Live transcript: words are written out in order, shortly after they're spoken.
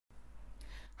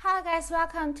Hi guys,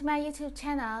 welcome to my YouTube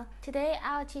channel. Today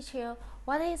I'll teach you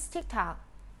what is TikTok.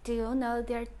 Do you know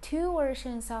there are two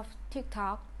versions of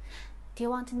TikTok? Do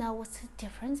you want to know what's the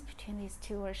difference between these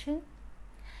two versions?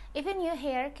 If you're new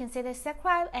here, consider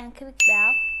subscribe and click the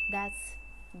bell. Let's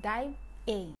dive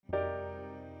in.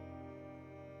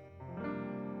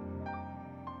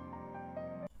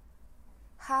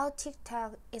 How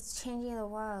TikTok is changing the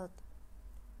world.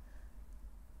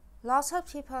 Lots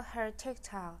of people heard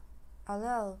TikTok,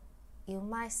 although you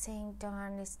might think don't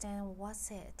understand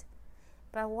what's it.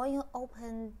 But when you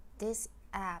open this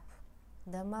app,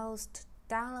 the most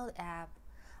downloaded app,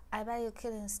 I bet you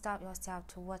couldn't stop yourself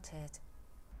to watch it.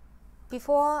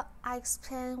 Before I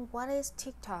explain what is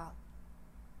TikTok,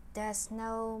 let's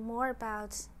know more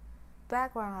about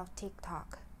background of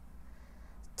TikTok.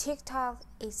 TikTok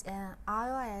is an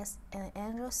iOS and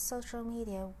Android social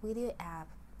media video app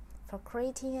for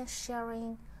creating and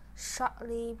sharing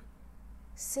short-lived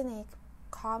scenic,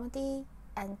 comedy,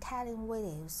 and talent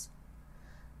videos.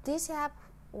 This app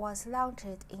was launched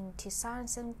in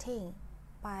 2017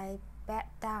 by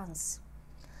ByteDance.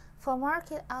 For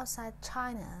market outside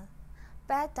China,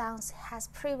 ByteDance has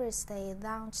previously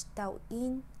launched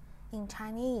DOUYIN in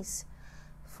Chinese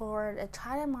for the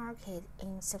China market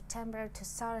in September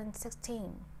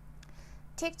 2016.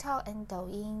 TikTok and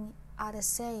DOUYIN are the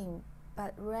same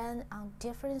but ran on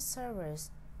different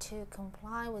servers to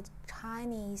comply with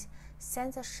Chinese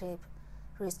censorship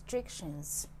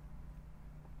restrictions.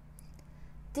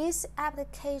 This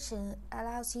application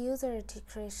allows users to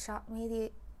create short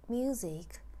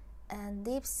music and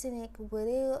lip-sync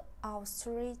video of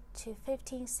 3 to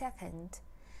 15 seconds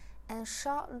and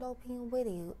short looping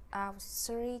video of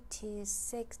 3 to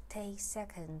 60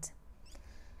 seconds.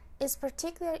 It's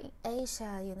particular in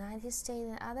Asia, United States,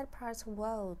 and other parts of the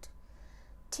world.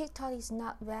 TikTok is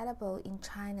not available in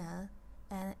China,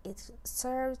 and its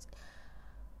servers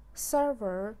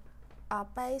are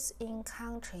based in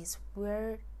countries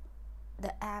where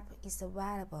the app is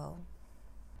available.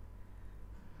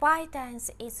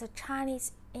 ByteDance is a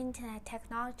Chinese internet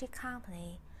technology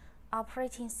company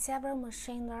operating several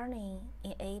machine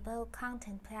learning-enabled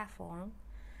content platforms.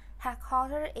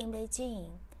 Headquartered in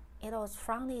Beijing, it was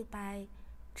founded by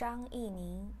Zhang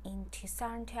Yining in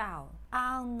 2012.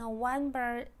 On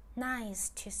November 9,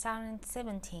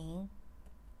 2017,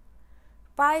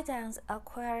 ByteDance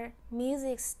acquired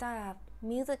music startup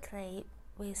Musical.ly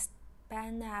with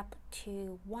spend up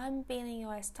to $1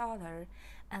 billion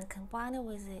and combined it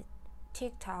with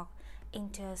TikTok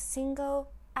into a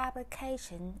single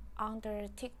application under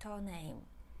TikTok name.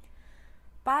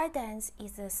 ByteDance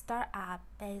is a startup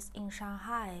based in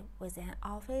Shanghai with an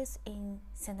office in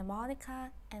Santa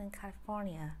Monica and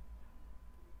California.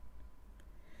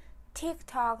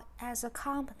 TikTok as a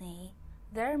company,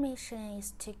 their mission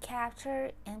is to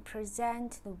capture and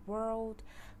present the world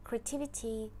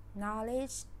creativity,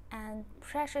 knowledge, and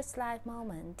precious life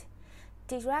moment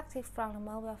directly from the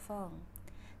mobile phone.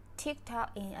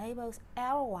 TikTok enables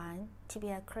everyone to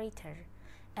be a creator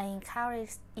and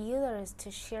encourages users to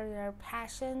share their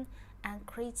passion and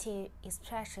creative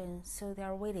expression through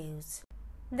their videos.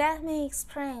 Let me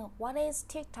explain what is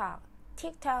TikTok.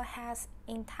 TikTok has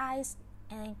enticed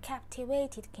and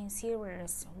captivated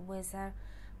consumers with a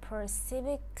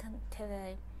perceived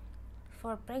content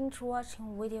for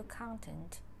binge-watching video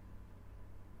content.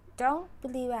 Don't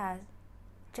believe us?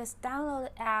 Just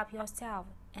download the app yourself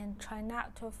and try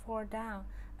not to fall down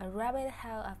a rabbit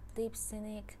hole of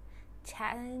lip-sync,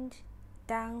 challenge,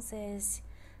 dances,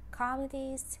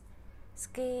 comedies,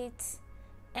 skits,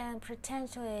 and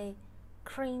potentially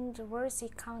cringe-worthy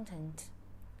content.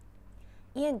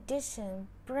 In addition,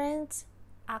 brands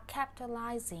are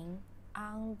capitalizing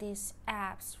on this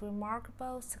app's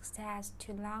remarkable success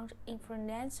to launch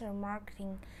influencer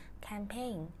marketing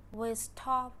campaign with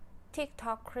top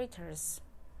TikTok creators.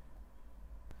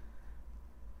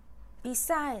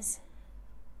 Besides,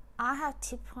 I have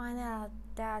to point out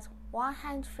that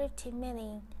 150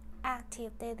 million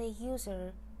active daily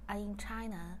users are in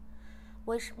China,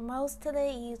 which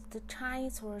mostly use the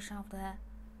Chinese version of the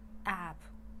app,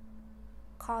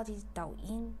 called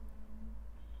DOUYIN.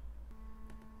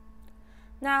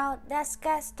 Now let's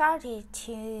get started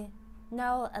to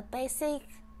know a basic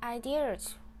idea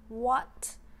of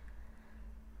what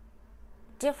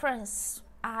difference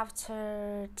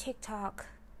after TikTok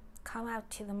come out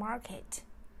to the market.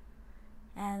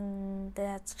 And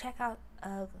let's check out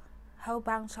a whole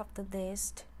bunch of the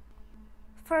list.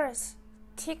 First,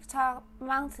 TikTok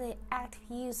monthly active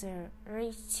user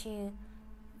reached to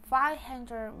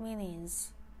 500 million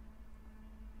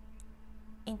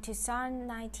in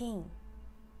 2019.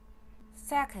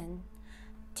 Second,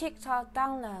 TikTok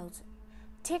downloads.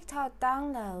 TikTok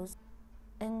downloads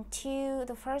until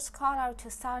the first quarter of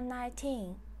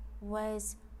 2019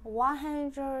 was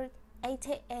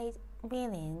 188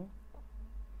 million.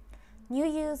 New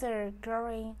users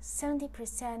growing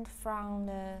 70% from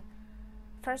the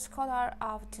first quarter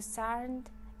of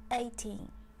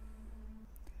 2018.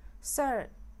 Third,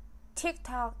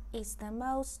 TikTok is the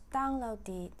most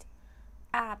downloaded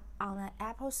app on the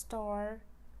Apple Store.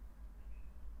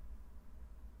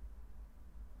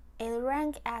 It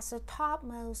ranked as the top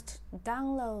most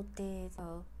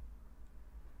downloaded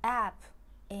app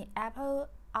in Apple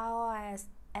iOS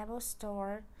Apple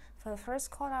Store for the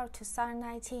first quarter of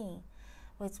 2019,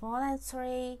 with more than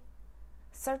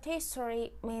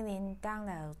 33 million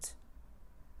downloads.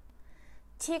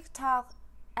 TikTok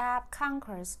app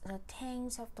conquers the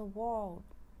tens of the world.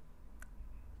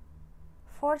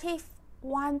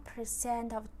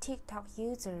 41% of TikTok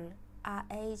users are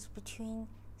aged between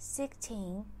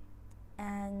 16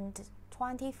 and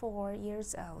 24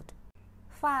 years old.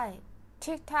 5.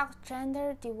 TikTok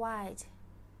gender divide.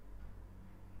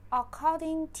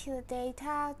 According to the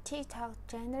data, TikTok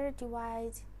gender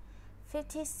divide,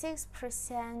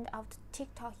 56% of the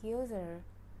TikTok users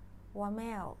were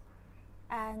male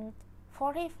and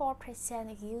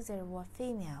 44% of users were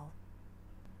female.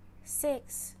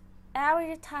 6.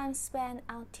 Average time spent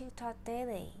on TikTok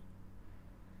daily.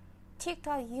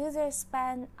 TikTok users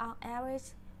spend on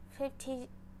average 52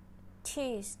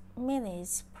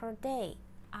 minutes per day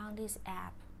on this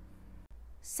app.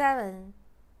 7.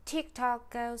 TikTok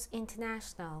goes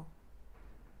international.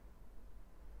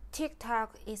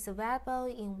 TikTok is available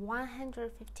in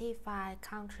 155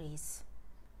 countries.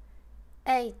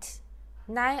 8.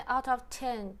 9 out of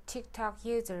 10 TikTok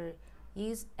users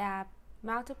use app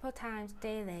multiple times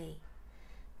daily.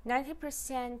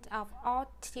 90% of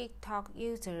all TikTok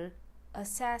users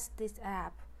access this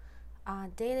app on a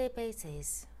daily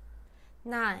basis.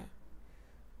 9.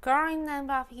 Growing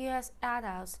number of US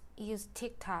adults use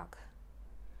TikTok.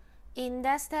 In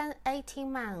less than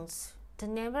 18 months, the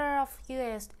number of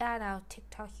US adult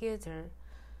TikTok users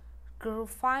grew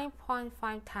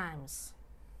 5.5 times.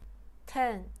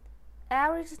 10.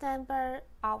 Average number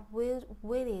of viewed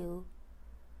videos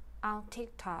on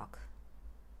TikTok.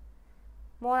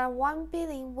 More than 1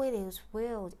 billion videos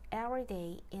viewed every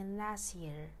day in last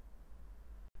year.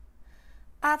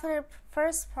 After the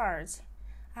first part,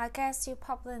 I guess you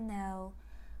probably know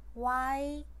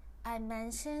why I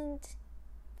mentioned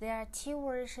there are two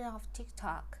versions of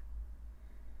TikTok.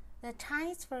 The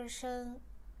Chinese version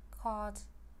called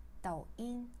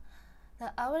DOUYIN.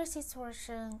 The overseas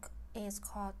version is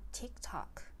called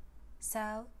TikTok.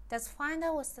 So let's find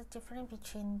out what's the difference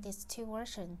between these two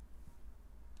versions.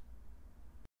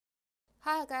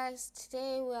 Hi guys,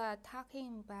 today we are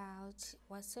talking about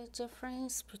what's the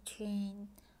difference between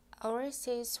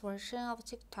overseas version of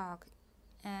TikTok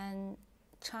and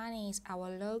Chinese, our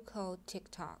local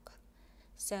TikTok.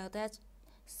 So let's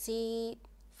see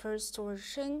first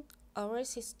version,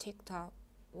 overseas TikTok.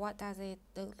 What does it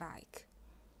look like?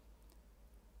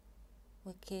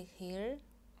 We click here,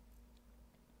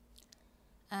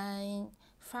 and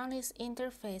from this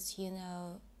interface,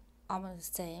 almost the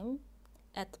same.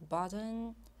 At the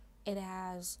bottom, it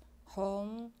has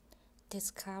home,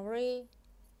 discovery,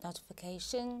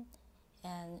 notification,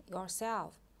 and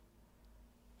yourself.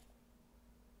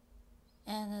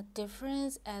 And the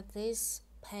difference at this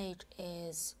page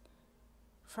is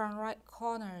from right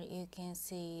corner you can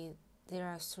see there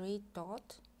are 3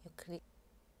 dots. You click.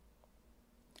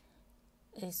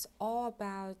 It's all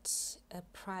about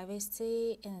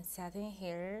privacy and setting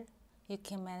here. You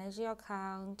can manage your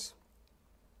account,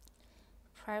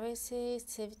 privacy,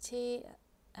 safety,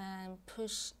 and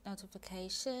push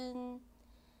notification,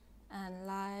 and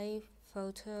live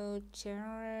photo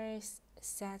genre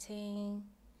setting,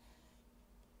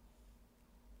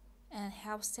 and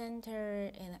help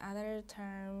center and other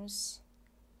terms,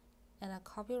 and a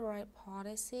copyright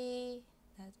policy.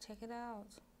 Let's check it out.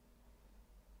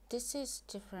 This is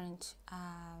different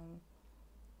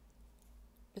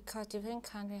because different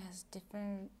country has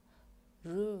different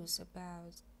rules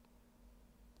about.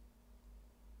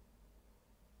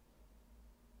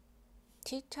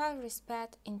 TikTok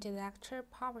respects intellectual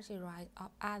property rights of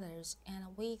others, and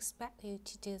we expect you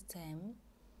to do the same.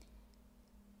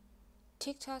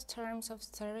 TikTok's terms of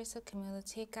service and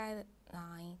community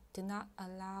guidelines do not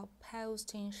allow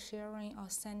posting, sharing, or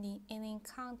sending any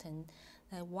content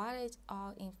that violates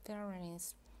or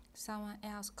infringes someone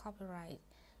else's copyright,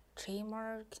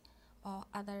 trademark, or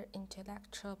other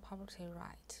intellectual property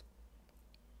rights.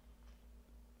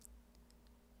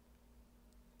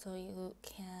 So you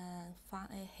can find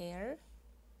it here.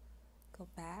 go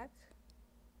back,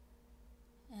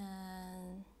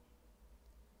 and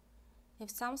if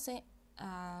something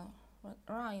went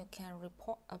wrong, you can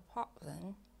report a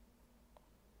problem.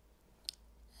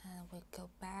 And we go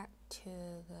back to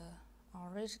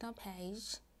the original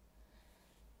page,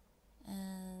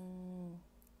 and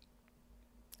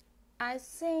I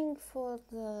think for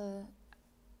the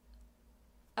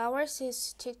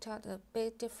overseas TikTok, the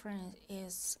big difference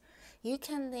is you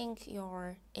can link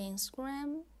your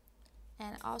Instagram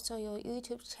and also your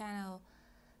YouTube channel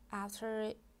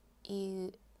after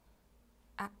you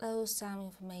upload some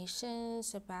information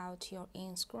about your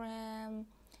Instagram.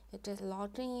 You just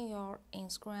log in your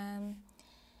Instagram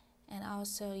and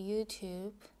also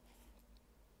YouTube,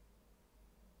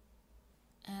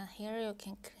 and here you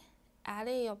can add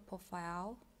your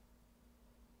profile.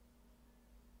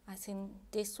 I think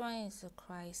this one is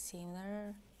quite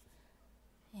similar.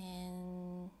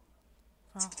 And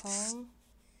from home,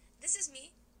 this is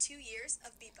me, 2 years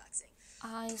of beatboxing.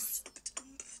 I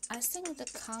think the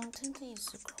content is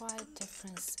quite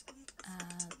different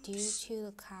due to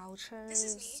the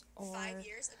cultures or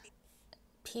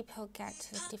people get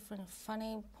a different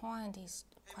funny point is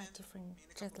quite different.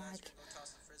 Just like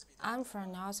I'm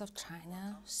from north of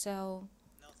China, so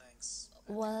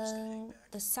when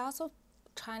the south of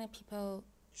China people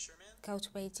go to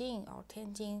Beijing or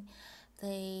Tianjin,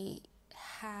 they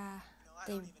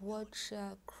watch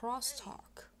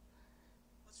crosstalk.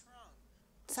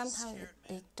 Sometimes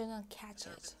they do not catch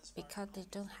it because they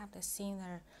don't have the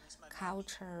similar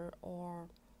culture or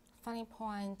funny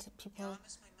point. People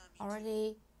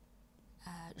already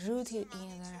rooted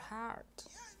in their heart.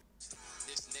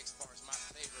 This next part is my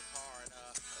favorite part of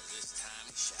this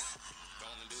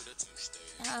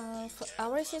time. For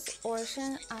overseas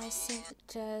version, I think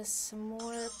just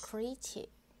more creative,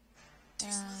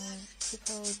 and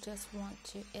people just want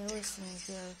to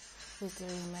everything with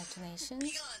their imagination.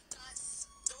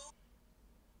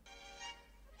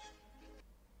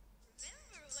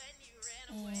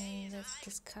 And let's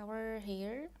discover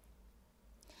here.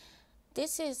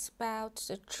 This is about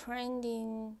the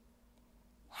trending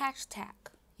hashtag.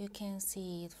 You can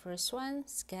see the first one,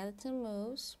 skeleton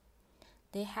moves.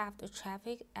 They have the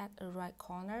traffic at the right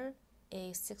corner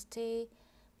is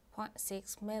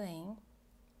 60.6 million.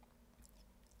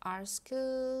 Our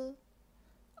school,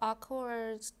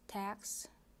 awkward text,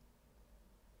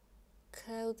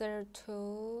 closer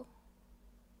to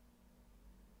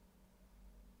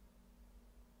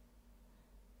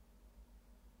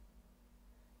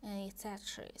and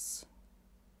etc.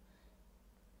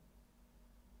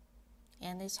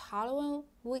 And this Halloween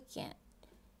weekend,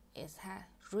 it has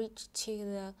reached to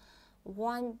the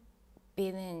 1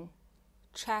 billion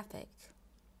traffic.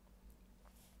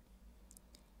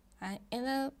 And in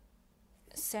the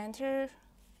center,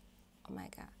 oh my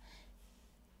god,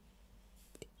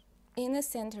 in the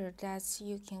center that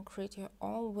you can create your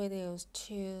own videos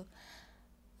to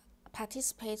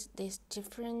participate this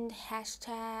different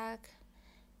hashtag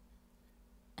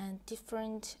and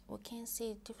different, we can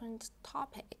see different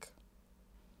topic,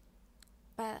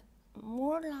 but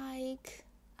more like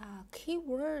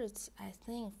keywords, I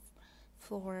think,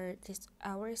 for this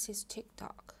overseas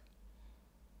TikTok.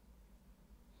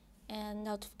 And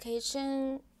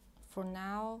notification for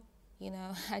now,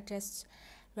 I just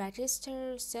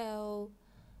register, so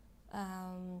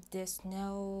there's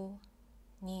no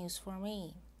news for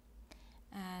me.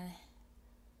 And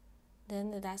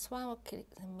then the last one will click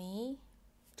me.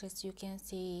 Just you can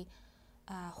see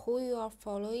who you are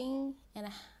following and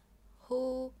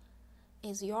who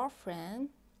is your friend,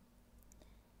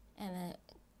 and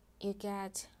you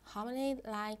get how many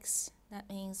likes, that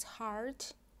means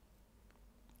heart.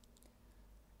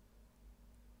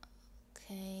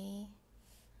 Okay,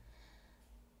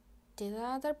 the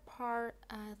other part,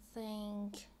 I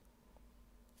think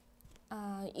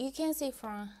you can see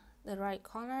from the right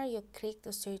corner, you click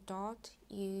the three dot,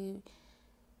 you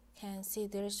can see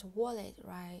there's wallet,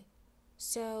 right?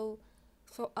 So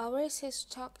for overseas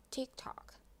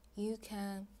TikTok, you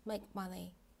can make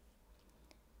money.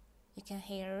 You can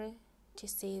here to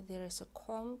see there's a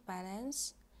coin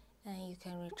balance, and you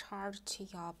can recharge to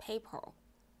your PayPal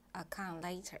account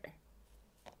later.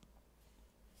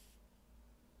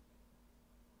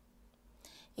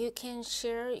 You can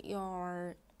share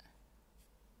your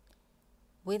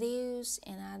videos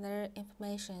and other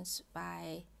informations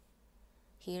by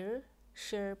here.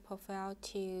 Share profile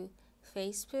to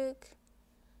Facebook,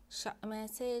 short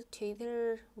message,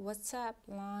 Twitter, WhatsApp,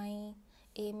 Line,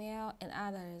 email, and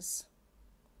others.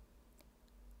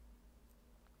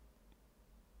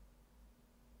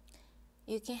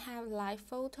 You can have live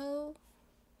photo.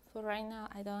 For right now,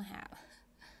 I don't have.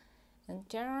 And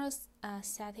general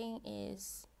setting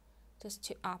is just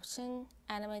two options: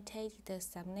 animate the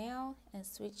thumbnail and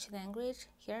switch language.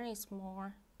 Here is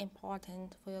more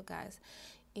important for you guys.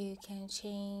 You can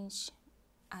change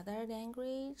other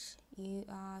language you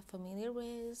are familiar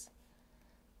with.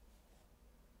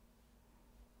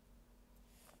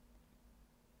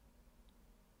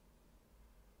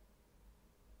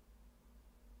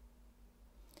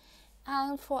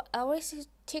 And for overseas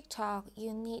TikTok,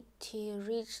 you need to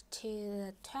reach to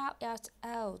the 12 years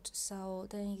old, so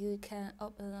then you can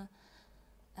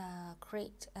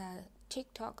create a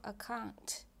TikTok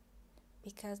account,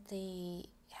 because they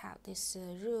have this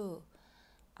rule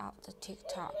of the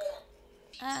TikTok.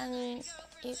 And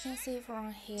you can see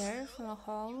from here, from the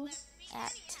home,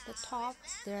 at the top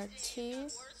there are two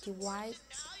divide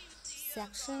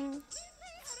sections.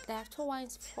 Left one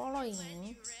is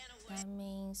following. That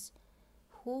means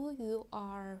who you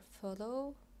are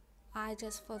follow. I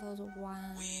just followed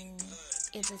one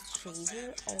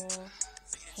illustrator or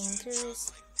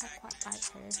painters. I quite like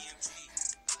her.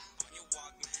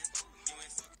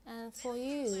 And for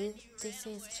you, this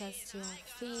is just your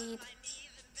feed.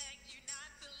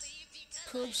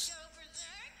 Push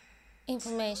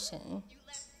information.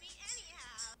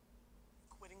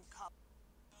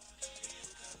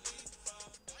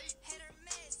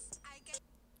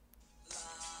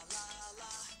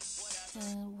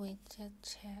 And we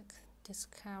just check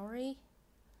discovery.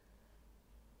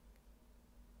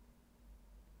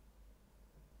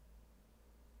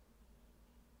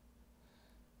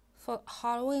 For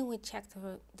Halloween, we checked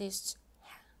this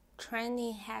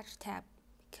trending hashtag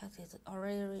because it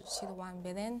already reached 1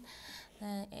 billion.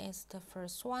 Then it's the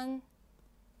first one.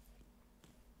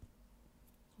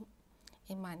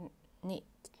 It might need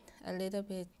a little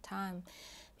bit time,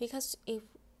 because if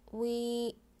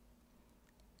we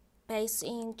based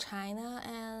in China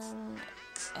and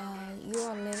you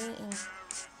are living in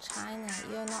China,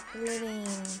 you're not living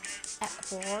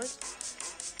abroad,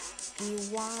 you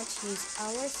want to use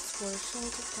our version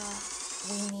TikTok,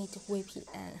 we need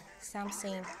VPN,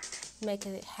 something make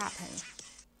it happen.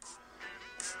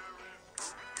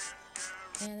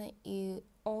 And you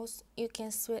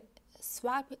can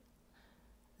swipe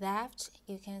left,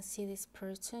 you can see this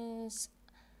person's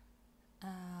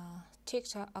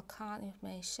TikTok account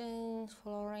information,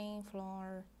 following,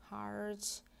 floor,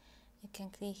 hearts. You can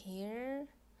click here.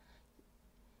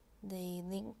 They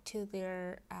link to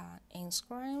their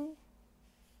Instagram.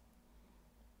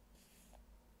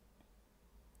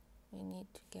 We need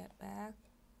to get back.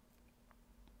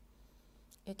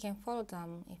 You can follow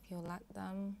them if you like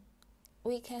them.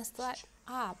 We can swipe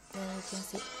up, then you can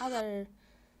see other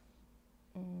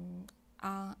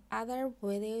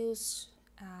videos,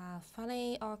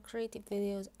 funny or creative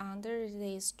videos under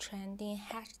this trending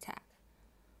hashtag.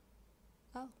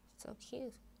 Oh, so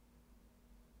cute.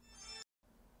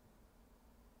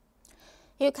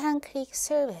 You can click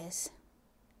service.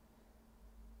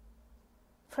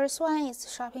 First one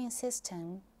is shopping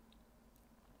system.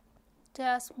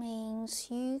 That means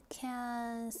you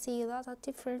can see a lot of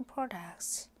different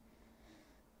products.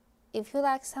 If you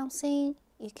like something,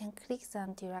 you can click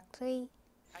them directly,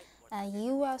 and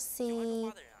you will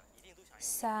see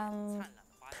some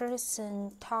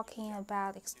person talking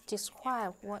about,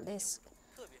 describe what this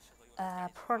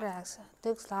product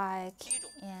looks like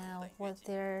and what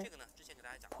their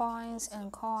points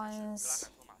and coins,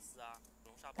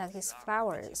 like these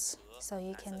flowers, so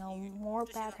you can know more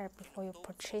better before you're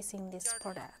purchasing this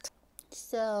product.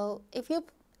 So if you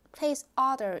place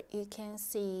order, you can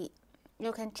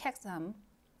check them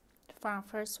from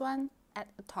first one at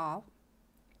the top.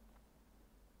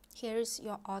 Here's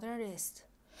your order list.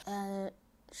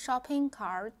 Shopping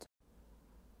cart.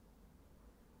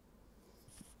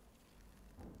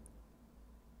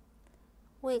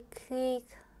 We click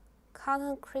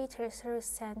Content Creator Service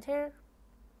Center.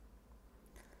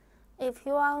 If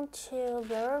you want to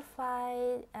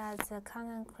verify as a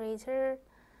content creator,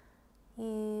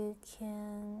 you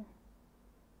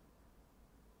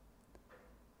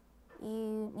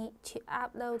need to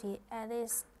upload at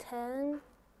least 10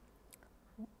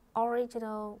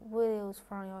 original videos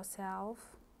from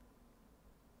yourself.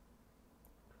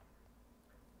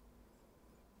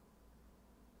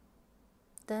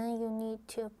 Then you need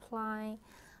to apply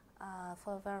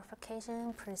for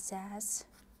verification process.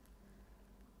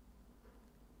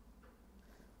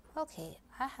 Okay,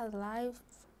 I have live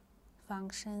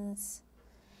functions,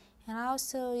 and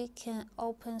also you can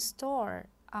open store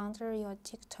under your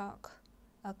TikTok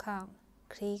account.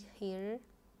 Click here.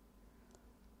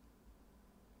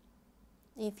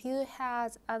 If you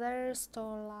had other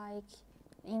store, like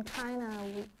in China,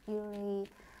 we usually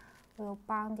will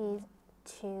bound it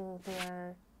to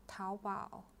their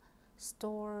Taobao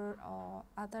store or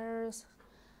others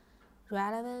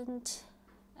relevant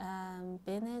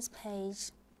business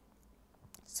page.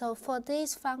 So for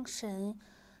this function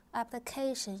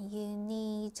application, you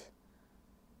need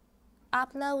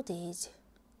uploaded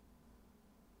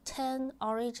 10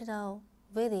 original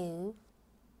video,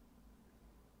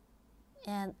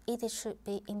 and it should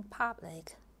be in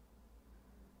public.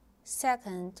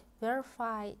 Second,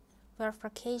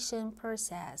 verification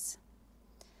process,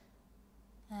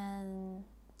 and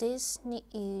this need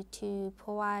you to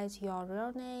provide your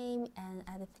real name and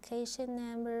identification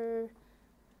number.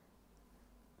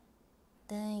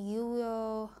 Then you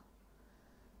will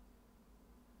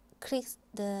click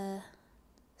the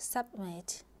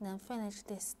submit, then finish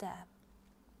this step.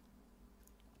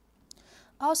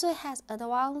 Also has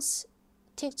advanced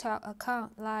TikTok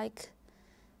account like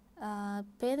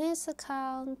business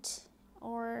account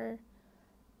or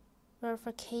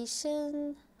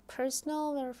verification,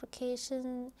 personal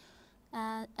verification,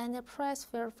 and enterprise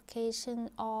verification,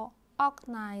 or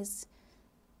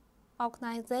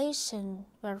organization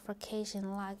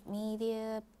verification like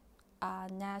media,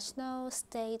 national,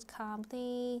 state,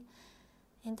 company,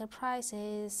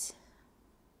 enterprises.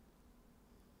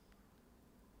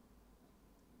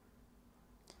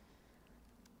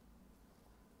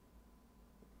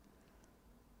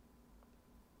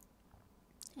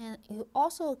 And you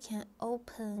also can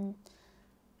open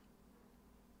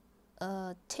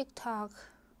a TikTok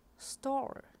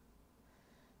store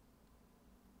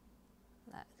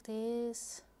like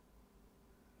this.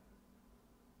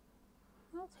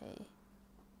 Okay.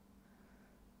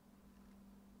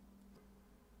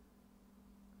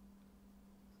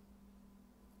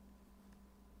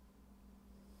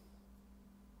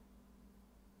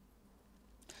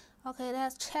 Okay,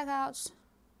 let's check out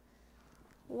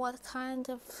what kind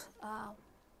of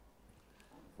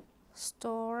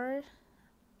store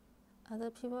other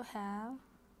people have.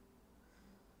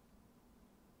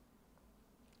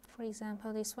 For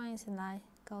example, this one is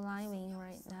go living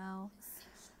right now,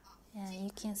 and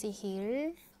you can see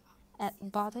here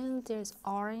at bottom there's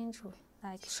orange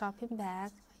like shopping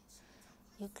bag.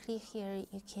 You click here,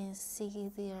 you can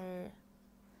see their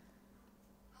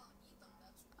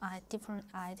different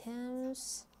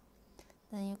items.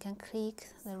 Then you can click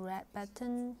the red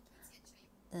button.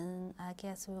 Then I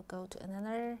guess we'll go to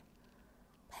another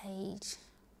page.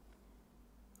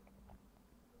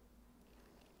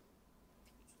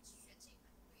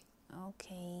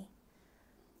 Okay.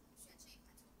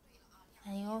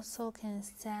 And you also can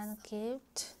send a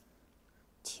gift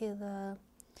to the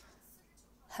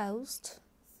host.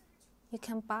 You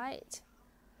can buy it.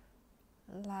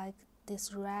 Like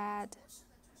this red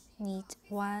need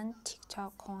 1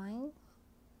 TikTok coin,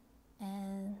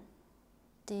 and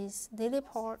this lily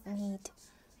pot need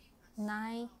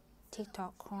 9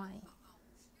 TikTok coin.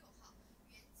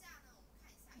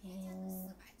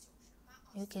 And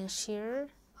you can share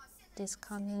this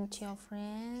content to your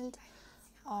friend,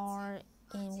 or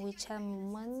in WeChat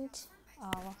moment,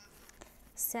 or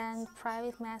send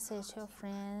private message to your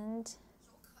friend,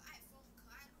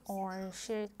 or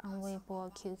share it on Weibo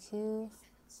or QQ.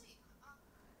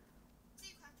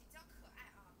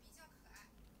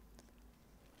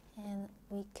 And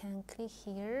we can click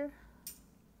here,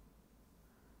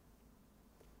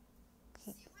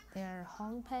 click their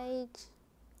homepage.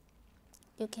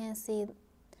 You can see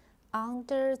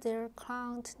under their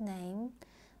account name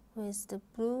with the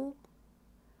blue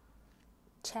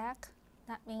check,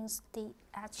 that means they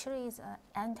actually is an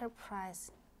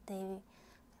enterprise. They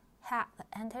have the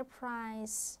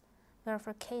enterprise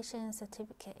verification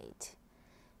certificate.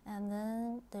 And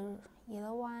then the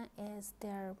yellow one is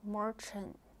their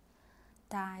merchandise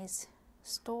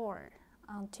store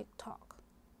on TikTok.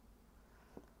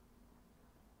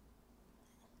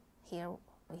 Here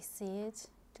we see it,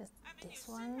 just this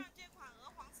one.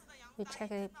 We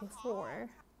checked it before.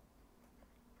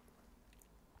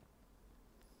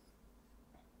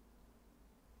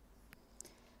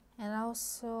 And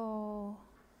also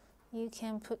you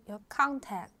can put your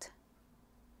contact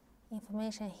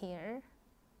information here.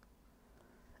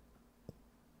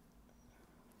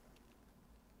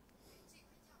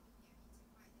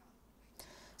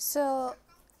 So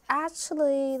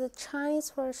actually the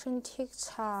Chinese version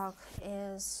TikTok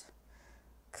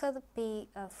could be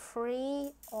a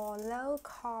free or low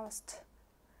cost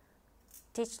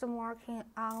digital marketing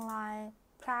online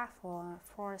platform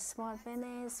for small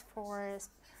business, for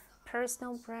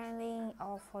personal branding,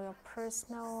 or for your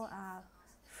personal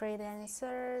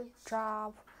freelancer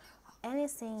job,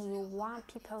 anything you want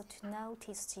people to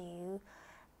notice you.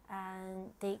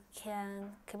 and they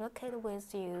can communicate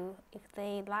with you if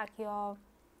they like your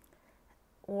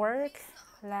work,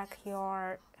 like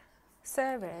your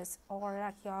service, or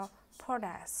like your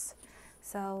products.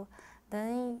 So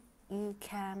then you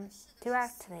can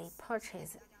directly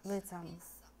purchase with them.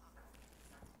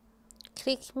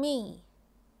 Click me,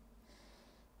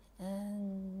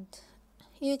 and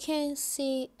you can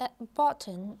see at the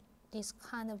bottom this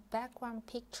kind of background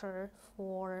picture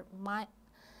for my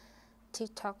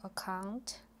TikTok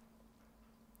account,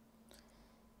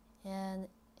 and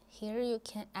here you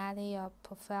can add your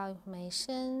profile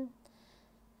information.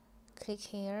 Click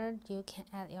here, you can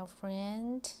add your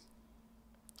friend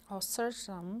or search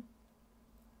them.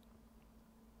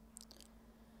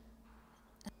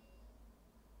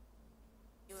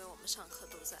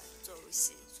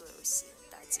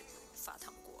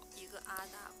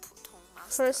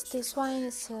 First, this one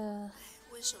is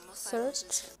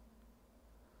search.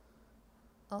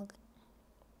 Okay.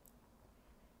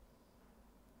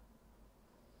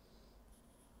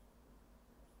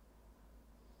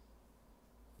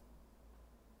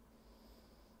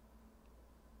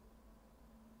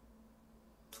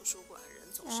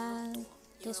 And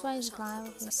this one is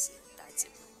live.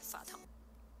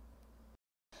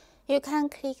 You can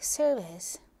click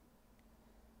service.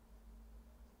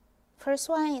 First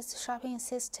one is shopping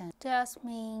assistant. That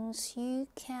means you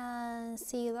can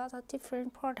see a lot of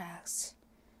different products.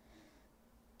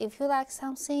 If you like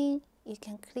something, you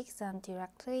can click them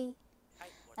directly,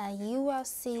 and you will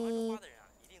see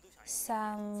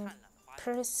some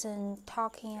person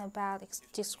talking about,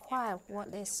 describe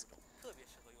what this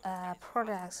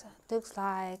product looks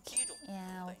like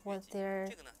and what their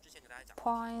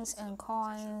points and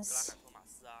coins,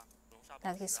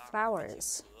 like these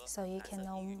flowers, so you can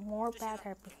know more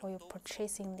better before you're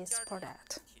purchasing this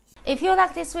product. If you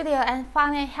like this video and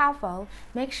find it helpful,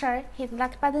 make sure hit the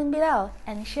like button below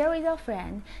and share with your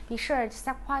friend. Be sure to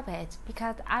subscribe it,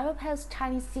 because I will post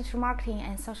Chinese digital marketing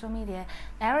and social media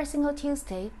every single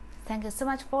Tuesday. Thank you so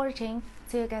much for watching.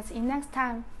 See you guys in next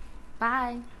time.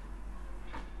 Bye.